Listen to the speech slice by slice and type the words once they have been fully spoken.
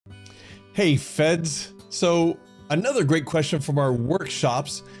Hey, Feds. So another great question from our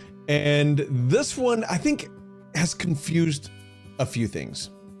workshops. And this one, I think, has confused a few things.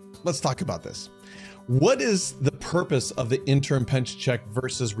 Let's talk about this. What is the purpose of the interim pension check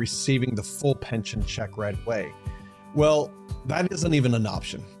versus receiving the full pension check right away? Well, that isn't even an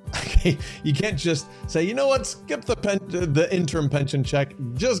option. Okay, you can't just say, you know what, skip the interim pension check,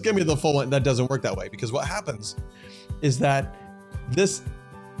 just give me the full one. That doesn't work that way, because what happens is that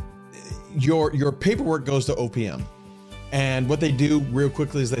your paperwork goes to OPM, and what they do real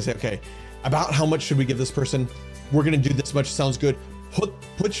quickly is they say, okay, about how much should we give this person? We're going to do this much. Sounds good.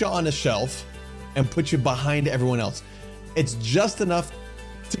 Put you on a shelf and put you behind everyone else. It's just enough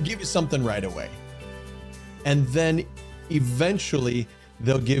to give you something right away. And then eventually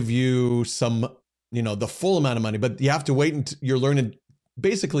they'll give you some, the full amount of money, but you have to wait until you're learning.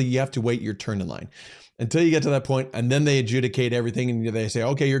 Basically, you have to wait your turn in line until you get to that point, and then they adjudicate everything and they say,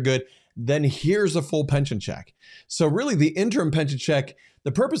 okay, you're good. Then here's a full pension check. So really the interim pension check,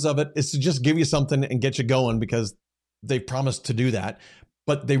 the purpose of it is to just give you something and get you going, because they promised to do that,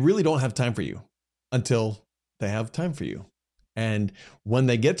 but they really don't have time for you until they have time for you. And when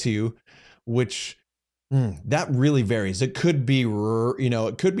they get to you, which that really varies. It could be,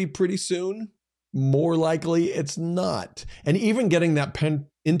 it could be pretty soon. More likely it's not. And even getting that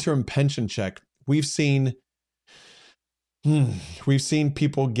interim pension check, we've seen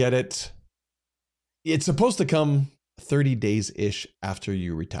people get it. It's supposed to come 30 days-ish after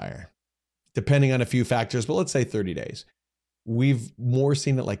you retire, depending on a few factors, but let's say 30 days. We've more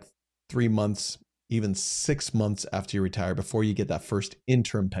seen it like 3 months, even 6 months after you retire before you get that first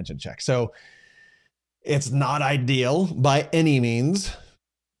interim pension check. So it's not ideal by any means,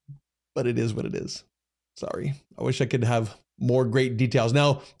 but it is what it is. Sorry. I wish I could have more great details.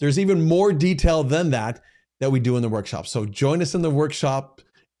 Now, there's even more detail than that we do in the workshop. So join us in the workshop,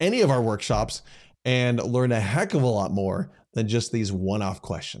 any of our workshops, and learn a heck of a lot more than just these one-off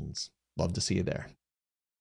questions. Love to see you there.